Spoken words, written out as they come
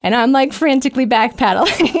And I'm like frantically back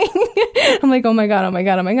paddling. I'm like, oh my God, oh my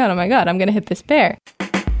God, oh my God, oh my God, I'm going to hit this bear.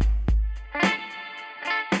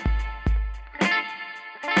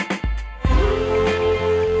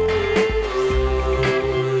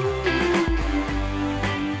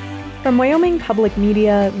 From Wyoming Public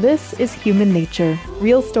Media, this is Human Nature,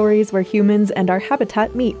 real stories where humans and our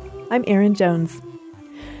habitat meet. I'm Erin Jones.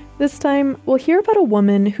 This time, we'll hear about a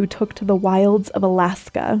woman who took to the wilds of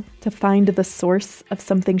Alaska to find the source of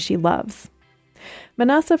something she loves.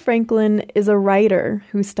 Manassa Franklin is a writer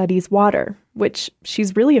who studies water, which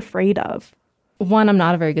she's really afraid of. 1, I'm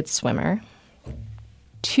not a very good swimmer.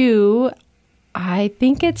 2, I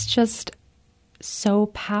think it's just so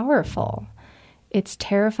powerful. It's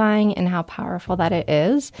terrifying in how powerful that it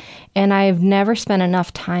is, and I've never spent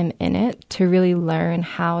enough time in it to really learn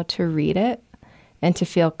how to read it and to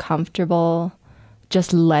feel comfortable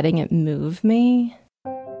just letting it move me.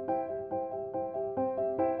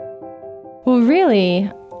 Well,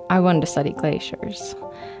 really, I wanted to study glaciers.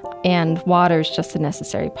 And water is just a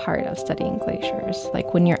necessary part of studying glaciers.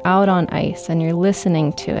 Like when you're out on ice and you're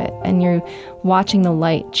listening to it and you're watching the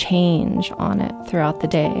light change on it throughout the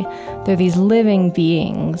day, there are these living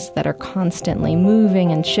beings that are constantly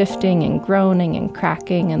moving and shifting and groaning and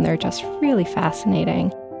cracking, and they're just really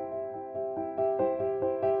fascinating.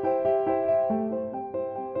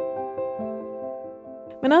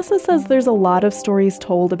 Manassa says there's a lot of stories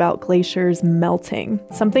told about glaciers melting,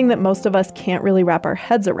 something that most of us can't really wrap our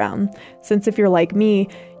heads around, since if you're like me,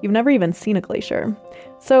 you've never even seen a glacier.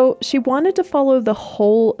 So she wanted to follow the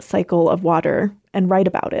whole cycle of water and write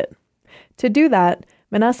about it. To do that,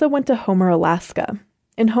 Manassa went to Homer, Alaska.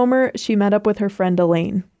 In Homer, she met up with her friend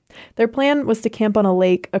Elaine. Their plan was to camp on a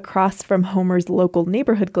lake across from Homer's local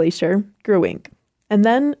neighborhood glacier, Gruink, and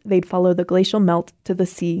then they'd follow the glacial melt to the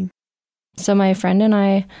sea. So my friend and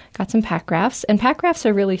I got some pack rafts, and pack rafts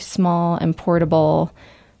are really small and portable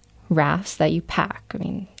rafts that you pack,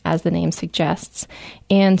 as the name suggests.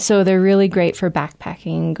 And so they're really great for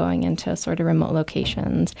backpacking, going into sort of remote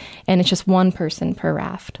locations, and it's just one person per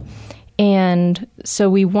raft. And so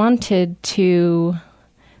we wanted to,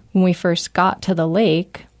 when we first got to the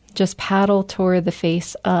lake, just paddle toward the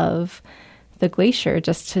face of the glacier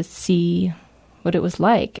just to see what it was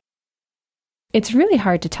like. It's really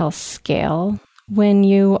hard to tell scale when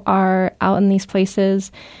you are out in these places.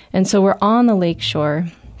 And so we're on the lake shore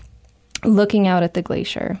looking out at the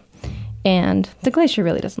glacier. And the glacier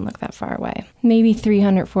really doesn't look that far away. Maybe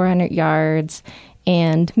 300, 400 yards.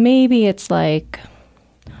 And maybe it's like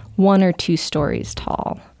 1 or 2 stories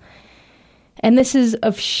tall. And this is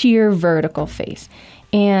of sheer vertical face.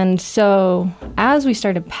 And so as we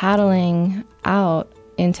started paddling out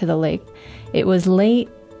into the lake, it was late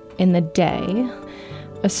in the day.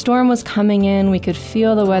 A storm was coming in. We could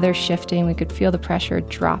feel the weather shifting. We could feel the pressure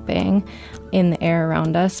dropping in the air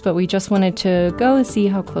around us, but we just wanted to go and see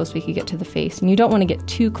how close we could get to the face. And you don't want to get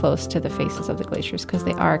too close to the faces of the glaciers because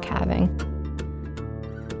they are calving.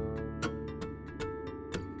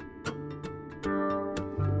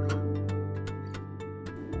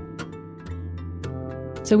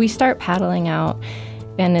 So we start paddling out,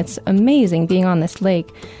 and it's amazing being on this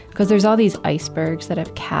lake because there's all these icebergs that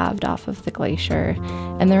have calved off of the glacier,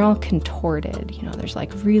 and they're all contorted. There's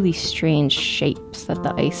like really strange shapes that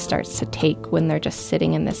the ice starts to take when they're just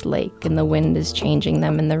sitting in this lake, and the wind is changing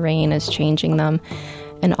them and the rain is changing them.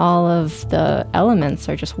 And all of the elements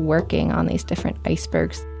are just working on these different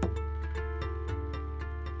icebergs.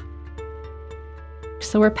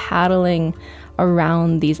 So we're paddling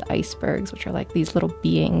around these icebergs, which are like these little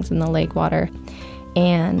beings in the lake water.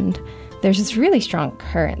 And there's this really strong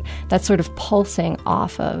current that's sort of pulsing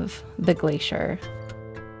off of the glacier.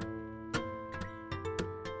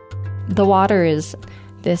 The water is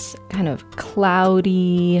this kind of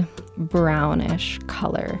cloudy, brownish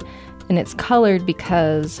color. And it's colored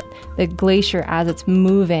because the glacier, as it's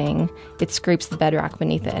moving, it scrapes the bedrock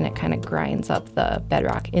beneath it and it kind of grinds up the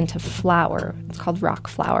bedrock into flour. It's called rock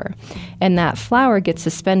flour. And that flour gets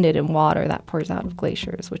suspended in water that pours out of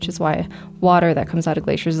glaciers, which is why water that comes out of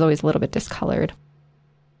glaciers is always a little bit discolored.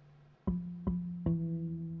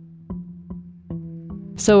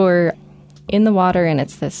 So we're in the water and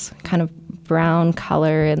it's this kind of brown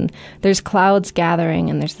color, and there's clouds gathering,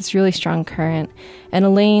 and there's this really strong current. And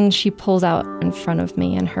Elaine, she pulls out in front of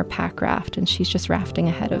me in her pack raft, and she's just rafting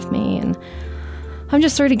ahead of me. And I'm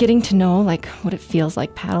just sort of getting to know what it feels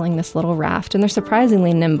like paddling this little raft. And they're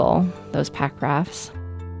surprisingly nimble, those pack rafts.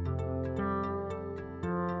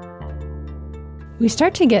 We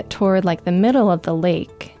start to get toward the middle of the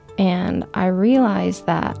lake, and I realized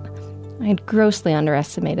that I had grossly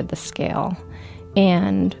underestimated the scale.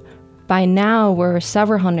 And by now, we're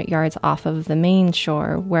several hundred yards off of the main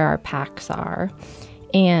shore where our packs are,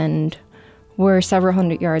 and we're several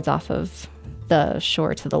hundred yards off of the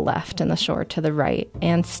shore to the left and the shore to the right,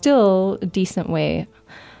 and still a decent way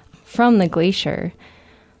from the glacier.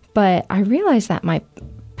 But I realized that my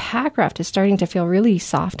pack raft is starting to feel really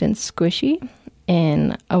soft and squishy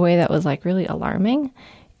in a way that was like really alarming.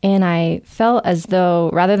 And I felt as though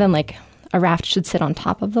rather than like a raft should sit on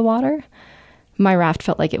top of the water, my raft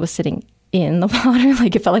felt like it was sitting in the water.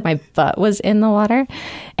 Like it felt like my butt was in the water.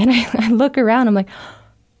 And I look around, I'm like,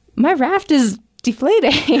 my raft is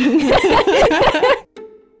deflating.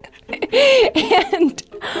 And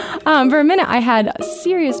for a minute, I had a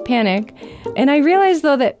serious panic. And I realized,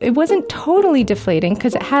 though, that it wasn't totally deflating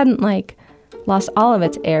because it hadn't, like, lost all of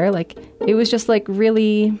its air. Like, it was just, like,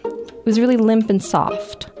 it was really limp and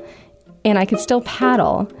soft. And I could still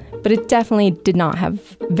paddle, but it definitely did not have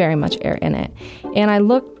very much air in it. And I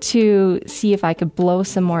looked to see if I could blow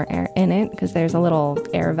some more air in it, because there's a little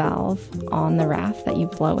air valve on the raft that you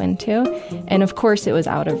blow into. And, of course, it was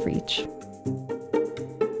out of reach.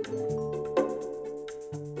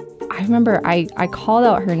 I remember I called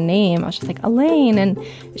out her name. I was just like, Elaine, and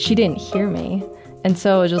she didn't hear me. And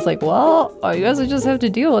so I was just like, well, I guess I just have to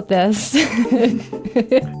deal with this.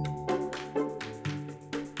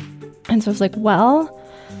 And so I was like, well,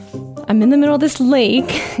 I'm in the middle of this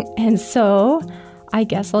lake, and so I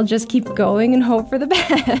guess I'll just keep going and hope for the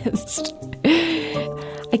best.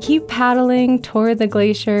 I keep paddling toward the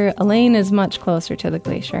glacier. Elaine is much closer to the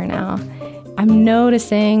glacier now. I'm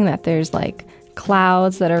noticing that there's like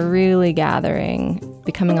clouds that are really gathering,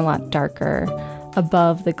 becoming a lot darker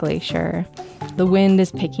above the glacier. The wind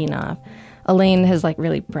is picking up. Elaine has like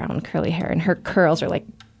really brown curly hair, and her curls are like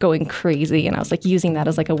going crazy. And I was like using that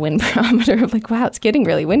as like a wind barometer of like, wow, it's getting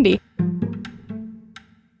really windy.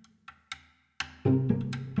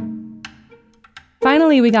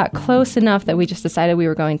 Finally, we got close enough that we just decided we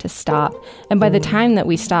were going to stop. And by the time that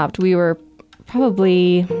we stopped, we were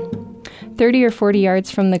probably 30 or 40 yards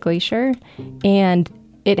from the glacier, and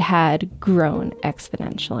it had grown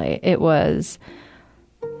exponentially. It was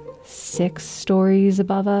 6 stories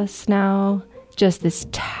above us now, just this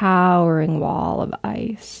towering wall of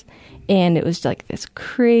ice. And it was like this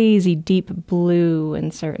crazy deep blue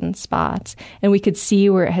in certain spots. And we could see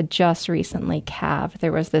where it had just recently calved.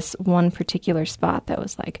 There was this one particular spot that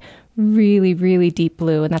was like really, really deep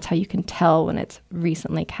blue. And that's how you can tell when it's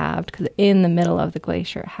recently calved, because in the middle of the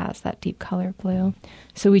glacier it has that deep color blue.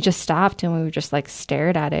 So we just stopped and we were just like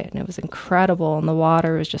stared at it. And it was incredible. And the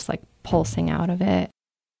water was just like pulsing out of it.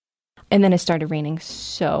 And then it started raining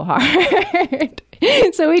so hard.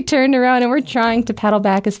 So we turned around and we're trying to paddle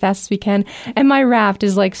back as fast as we can. And my raft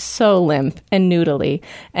is like so limp and noodly.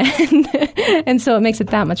 And so it makes it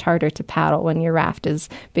that much harder to paddle when your raft is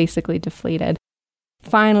basically deflated.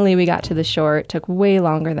 Finally, we got to the shore. It took way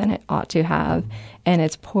longer than it ought to have. And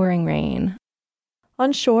it's pouring rain.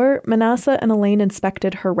 On shore, Manasa and Elaine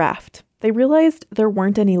inspected her raft. They realized there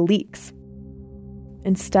weren't any leaks.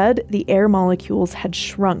 Instead, the air molecules had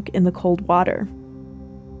shrunk in the cold water.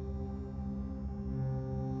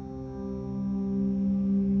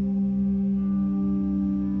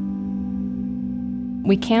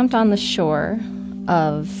 We camped on the shore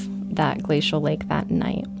of that glacial lake that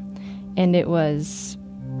night, and it was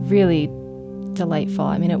really delightful.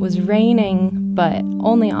 I mean, it was raining, but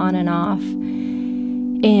only on and off,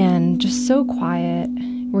 and just so quiet.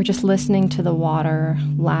 We're just listening to the water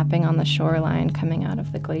lapping on the shoreline coming out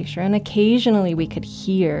of the glacier. And occasionally we could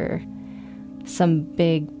hear some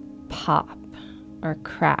big pop or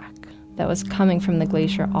crack that was coming from the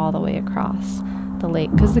glacier all the way across the lake,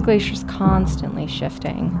 because the glacier's constantly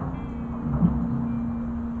shifting.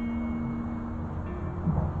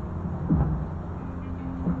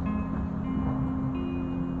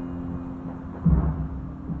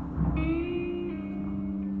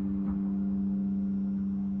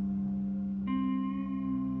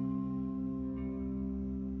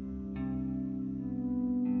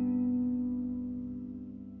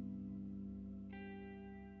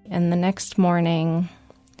 And the next morning,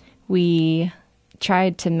 we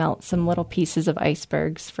tried to melt some little pieces of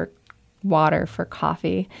icebergs for water for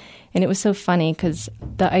coffee. And it was so funny because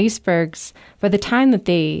the icebergs, by the time that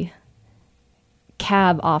they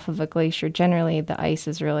calve off of a glacier, generally the ice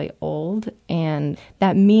is really old. And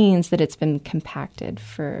that means that it's been compacted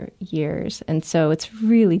for years. And so it's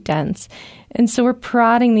really dense. And so we're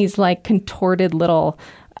prodding these like contorted little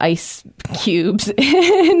ice cubes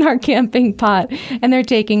in our camping pot, and they're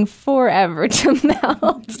taking forever to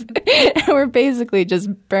melt. And we're basically just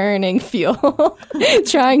burning fuel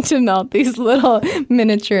trying to melt these little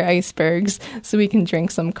miniature icebergs so we can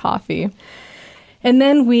drink some coffee. And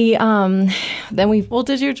then we Well,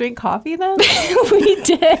 did you drink coffee then? we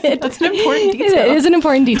did. That's an important detail. It is an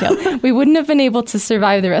important detail. We wouldn't have been able to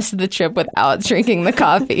survive the rest of the trip without drinking the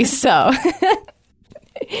coffee. So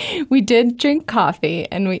we did drink coffee,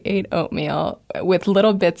 and we ate oatmeal with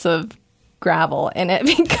little bits of gravel in it,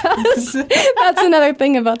 because that's another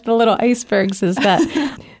thing about the little icebergs, is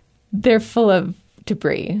that they're full of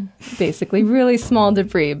debris, basically really small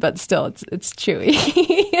debris, but still it's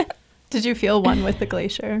chewy. Did you feel one with the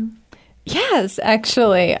glacier? Yes,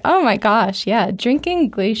 actually. Oh my gosh, yeah. Drinking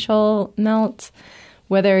glacial melt,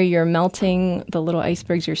 whether you're melting the little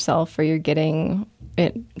icebergs yourself or you're getting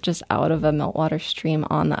it just out of a meltwater stream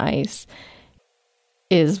on the ice,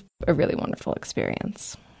 is a really wonderful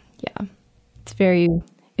experience. Yeah.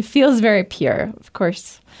 It feels very pure. Of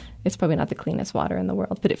course, it's probably not the cleanest water in the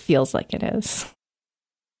world, but it feels like it is.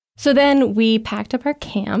 So then we packed up our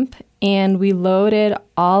camp and we loaded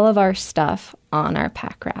all of our stuff on our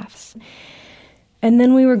pack rafts. And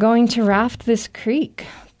then we were going to raft this creek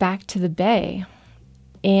back to the bay.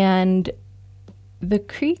 And the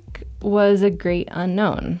creek was a great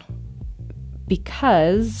unknown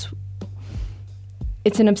because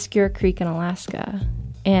it's an obscure creek in Alaska.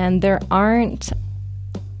 And there aren't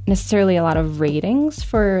necessarily a lot of ratings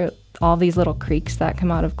for all these little creeks that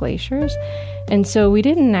come out of glaciers. And so we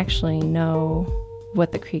didn't actually know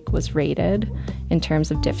what the creek was rated in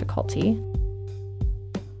terms of difficulty.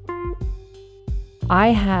 I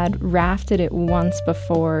had rafted it once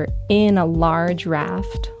before in a large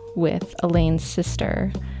raft with Elaine's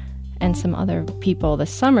sister and some other people the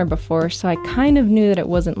summer before, so I kind of knew that it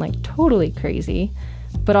wasn't like totally crazy,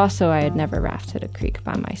 but also I had never rafted a creek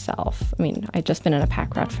by myself. I mean, I'd just been in a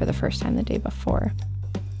pack raft for the first time the day before.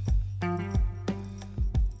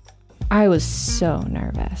 I was so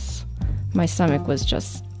nervous. My stomach was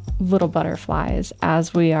just little butterflies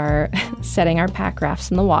as we are setting our pack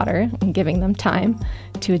rafts in the water and giving them time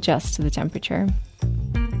to adjust to the temperature.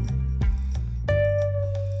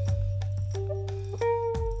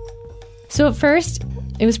 So at first,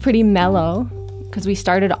 it was pretty mellow because we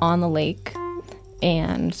started on the lake,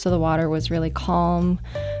 and so the water was really calm,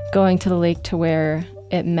 going to the lake to where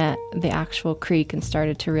it met the actual creek and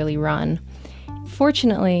started to really run.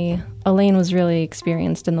 Fortunately, Elaine was really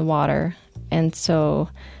experienced in the water, and so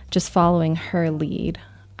just following her lead,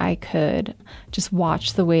 I could just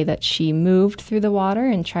watch the way that she moved through the water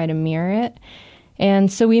and try to mirror it.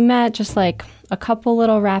 And so we met just like a couple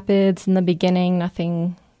little rapids in the beginning,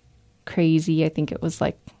 nothing crazy. I think it was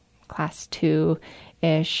like class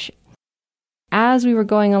 2-ish. As we were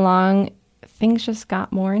going along, things just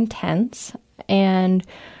got more intense, and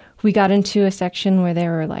we got into a section where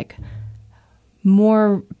there were like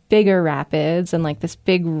more bigger rapids and like this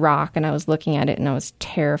big rock, and I was looking at it and I was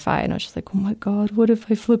terrified, and I was just like, oh my God, what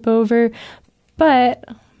if I flip over? But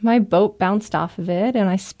my boat bounced off of it and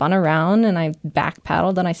I spun around and I back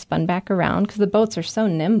paddled and I spun back around because the boats are so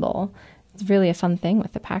nimble. It's really a fun thing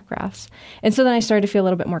with the pack rafts. And so then I started to feel a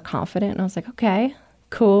little bit more confident, and I was like, okay,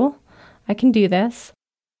 cool, I can do this.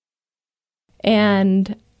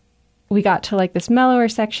 And we got to like this mellower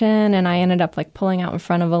section, and I ended up like pulling out in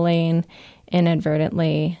front of Elaine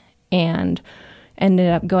inadvertently and ended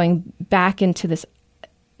up going back into this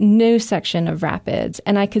new section of rapids.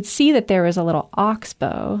 And I could see that there was a little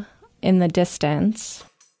oxbow in the distance.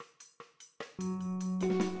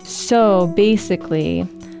 So basically,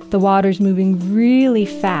 the water's moving really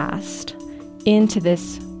fast into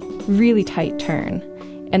this really tight turn,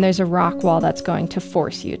 and there's a rock wall that's going to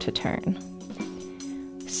force you to turn.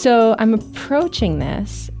 So I'm approaching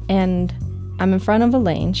this, and I'm in front of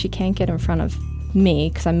Elaine. She can't get in front of me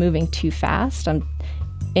because I'm moving too fast. I'm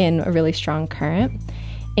in a really strong current,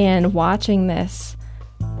 and watching this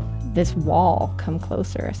wall come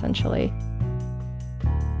closer, essentially.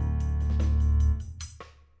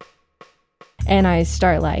 And I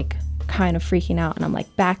start like kind of freaking out, and I'm like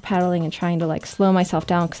backpedaling and trying to like slow myself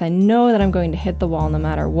down because I know that I'm going to hit the wall no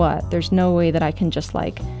matter what. There's no way that I can just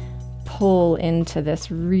like pull into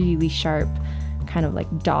this really sharp kind of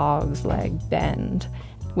like dog's leg bend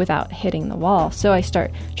without hitting the wall. So I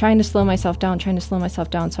start trying to slow myself down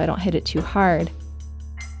so I don't hit it too hard.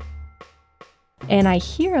 And I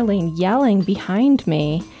hear Elaine yelling behind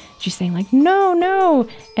me. She's saying like, no.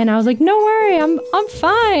 And I was like, no worry, I'm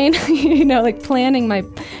fine. Like planning my,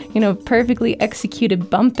 perfectly executed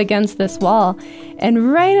bump against this wall.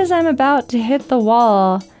 And right as I'm about to hit the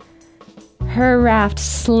wall, Her raft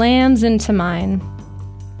slams into mine.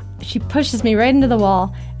 She pushes me right into the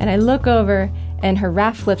wall, and I look over, and her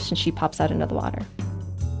raft flips, and she pops out into the water.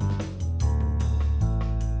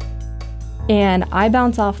 And I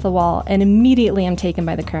bounce off the wall, and immediately I'm taken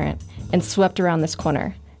by the current and swept around this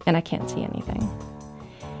corner, and I can't see anything.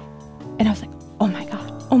 And I was like, oh my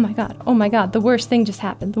God, oh my God, oh my God, the worst thing just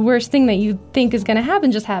happened. The worst thing that you think is going to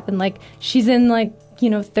happen just happened. Like, she's in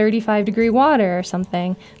 35-degree water or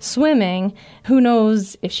something, swimming. Who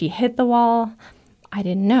knows if she hit the wall? I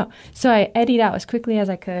didn't know. So I eddied out as quickly as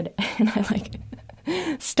I could, and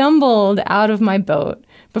I stumbled out of my boat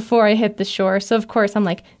before I hit the shore. So of course I'm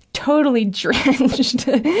totally drenched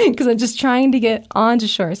because I'm just trying to get onto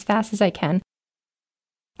shore as fast as I can.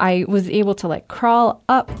 I was able to crawl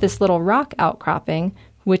up this little rock outcropping,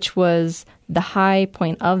 which was the high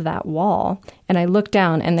point of that wall. And I look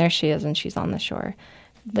down, and there she is, and she's on the shore,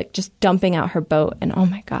 just dumping out her boat. And oh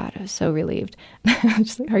my God, I was so relieved. I'm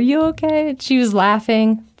just are you okay? She was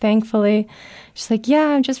laughing, thankfully. She's yeah,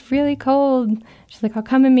 I'm just really cold. She's I'll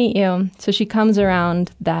come and meet you. So she comes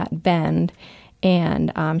around that bend,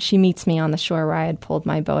 and she meets me on the shore where I had pulled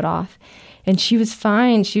my boat off. And she was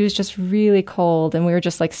fine. She was just really cold. And we were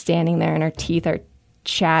just standing there, and our teeth are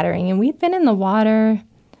chattering. And we'd been in the water.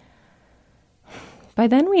 By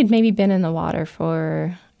then, we had maybe been in the water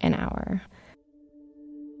for an hour.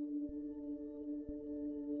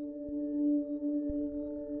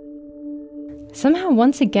 Somehow,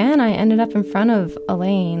 once again, I ended up in front of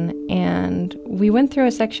Elaine, and we went through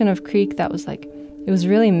a section of creek that was it was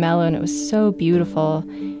really mellow, and it was so beautiful.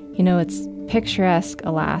 It's picturesque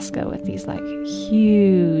Alaska with these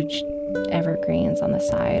huge evergreens on the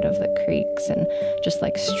side of the creeks and just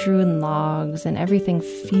strewn logs, and everything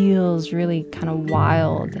feels really kind of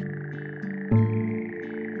wild.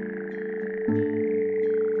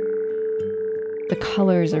 The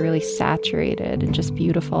colors are really saturated and just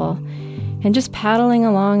beautiful. And just paddling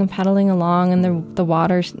along, and the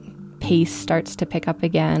water pace starts to pick up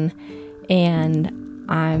again. And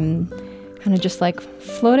I'm kind of just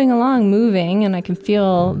floating along, moving, and I can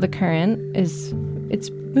feel the current it's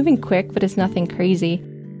moving quick, but it's nothing crazy.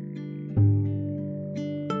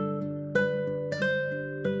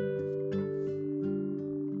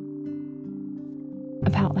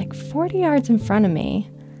 About 40 yards in front of me,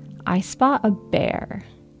 I spot a bear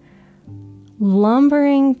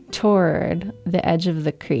lumbering toward the edge of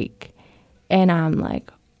the creek. And I'm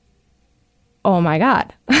oh my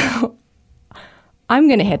God, I'm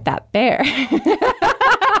going to hit that bear.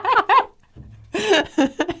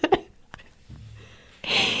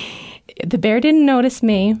 The bear didn't notice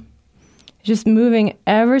me, just moving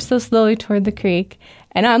ever so slowly toward the creek.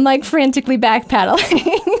 And I'm frantically back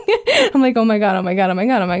paddling. I'm oh my God, oh my God, oh my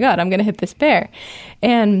God, oh my God, I'm going to hit this bear.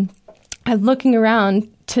 And I'm looking around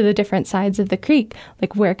to the different sides of the creek,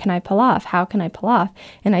 where can I pull off? How can I pull off?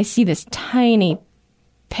 And I see this tiny,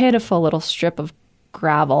 pitiful little strip of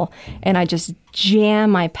gravel, and I just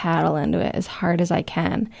jam my paddle into it as hard as I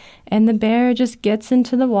can. And the bear just gets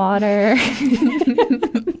into the water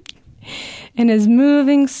and is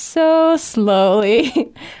moving so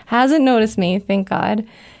slowly. Hasn't noticed me, thank God.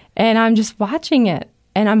 And I'm just watching it,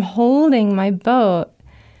 and I'm holding my boat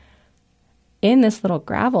in this little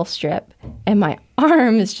gravel strip, and my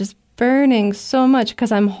arm is just burning so much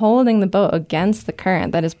because I'm holding the boat against the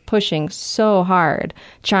current that is pushing so hard,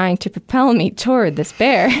 trying to propel me toward this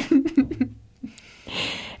bear.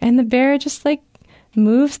 And the bear just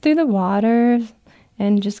moves through the water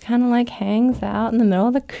and just kind of hangs out in the middle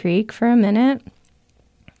of the creek for a minute,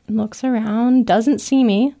 looks around, doesn't see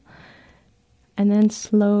me, and then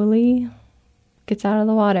slowly gets out of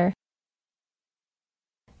the water.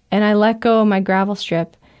 And I let go of my gravel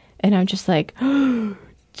strip, and I'm just oh,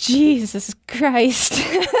 Jesus Christ.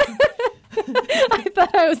 I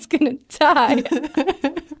thought I was going to die.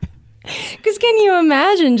 Because can you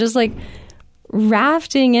imagine just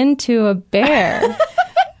rafting into a bear in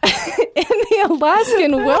the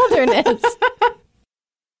Alaskan wilderness?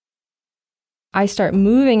 I start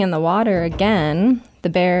moving in the water again. The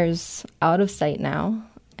bear's out of sight now,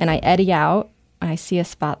 and I eddy out. I see a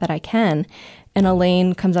spot that I can. And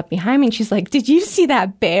Elaine comes up behind me, and she's did you see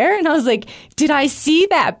that bear? And I was did I see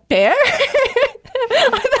that bear?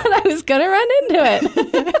 I thought I was going to run into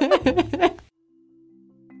it.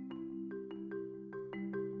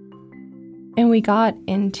 And we got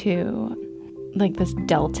into this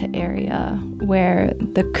delta area where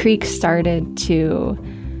the creek started to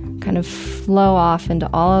kind of flow off into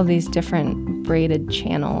all of these different braided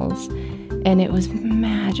channels. And it was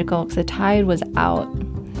magical because the tide was out.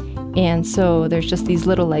 And so there's just these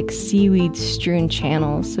little like seaweed strewn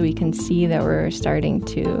channels, so we can see that we're starting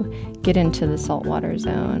to get into the saltwater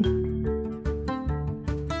zone.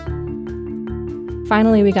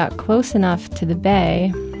 Finally, we got close enough to the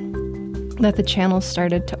bay that the channels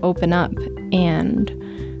started to open up, and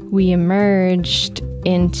we emerged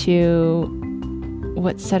into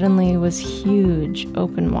what suddenly was huge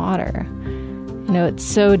open water. You know, it's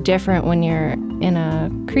so different when you're in a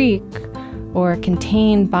creek or a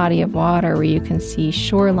contained body of water where you can see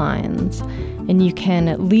shorelines and you can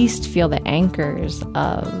at least feel the anchors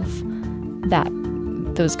of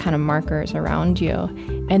those kind of markers around you.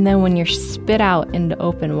 And then when you're spit out into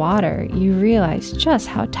open water, you realize just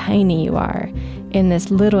how tiny you are in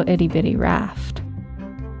this little itty bitty raft.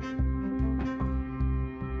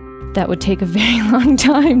 That would take a very long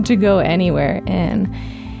time to go anywhere in.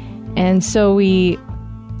 And so we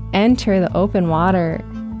enter the open water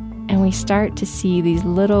and we start to see these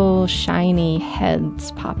little shiny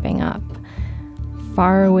heads popping up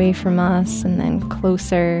far away from us and then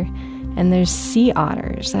closer. And there's sea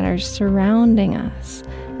otters that are surrounding us.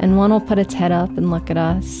 And one will put its head up and look at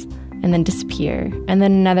us and then disappear. And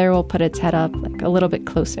then another will put its head up like a little bit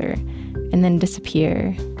closer and then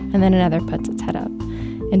disappear. And then another puts its head up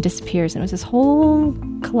and disappears. And it was this whole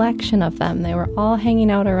collection of them. They were all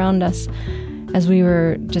hanging out around us as we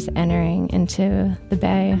were just entering into the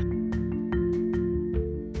bay.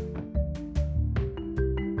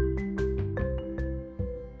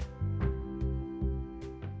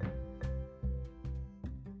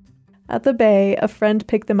 At the bay, a friend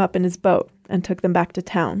picked them up in his boat and took them back to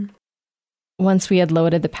town. Once we had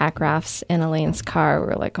loaded the pack rafts in Elaine's car, we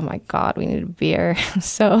were like, oh my God, we need a beer.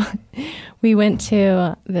 So we went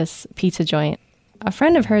to this pizza joint. A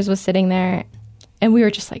friend of hers was sitting there and we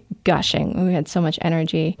were just like gushing. We had so much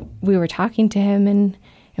energy. We were talking to him and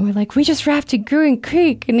we're like, we just rafted Gruen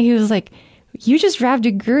Creek. And he was like, you just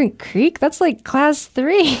rafted Gruen Creek? That's like class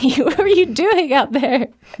 3. What were you doing out there?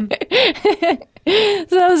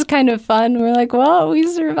 So that was kind of fun. We're like, well, we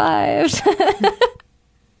survived.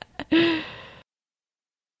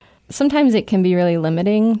 Sometimes it can be really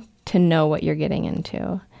limiting to know what you're getting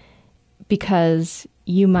into because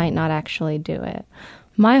you might not actually do it.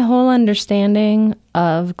 My whole understanding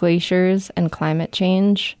of glaciers and climate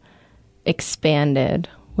change expanded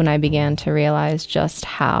when I began to realize just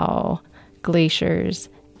how glaciers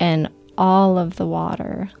and all of the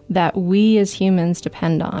water that we as humans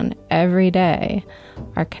depend on every day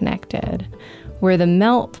are connected. Where the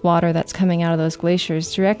melt water that's coming out of those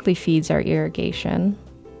glaciers directly feeds our irrigation.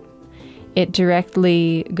 It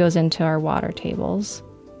directly goes into our water tables,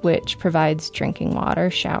 which provides drinking water,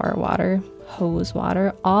 shower water, hose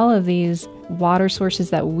water. All of these water sources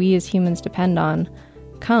that we as humans depend on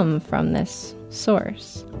come from this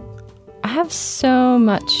source. I have so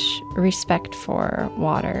much respect for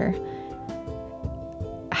water,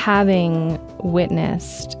 having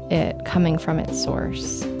witnessed it coming from its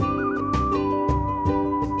source.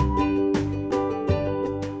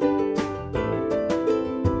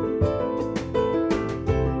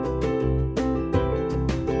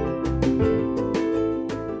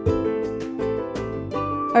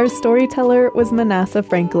 Our storyteller was Manassa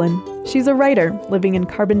Franklin. She's a writer living in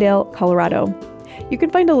Carbondale, Colorado. You can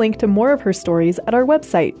find a link to more of her stories at our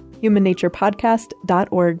website,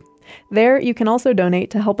 humannaturepodcast.org. There, you can also donate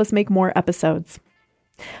to help us make more episodes.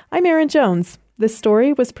 I'm Erin Jones. This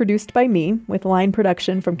story was produced by me, with line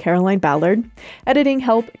production from Caroline Ballard. Editing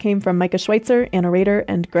help came from Micah Schweitzer, Anna Rader,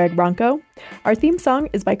 and Greg Bronco. Our theme song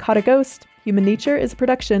is by Caught a Ghost. Human Nature is a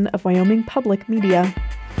production of Wyoming Public Media.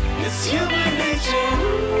 It's human.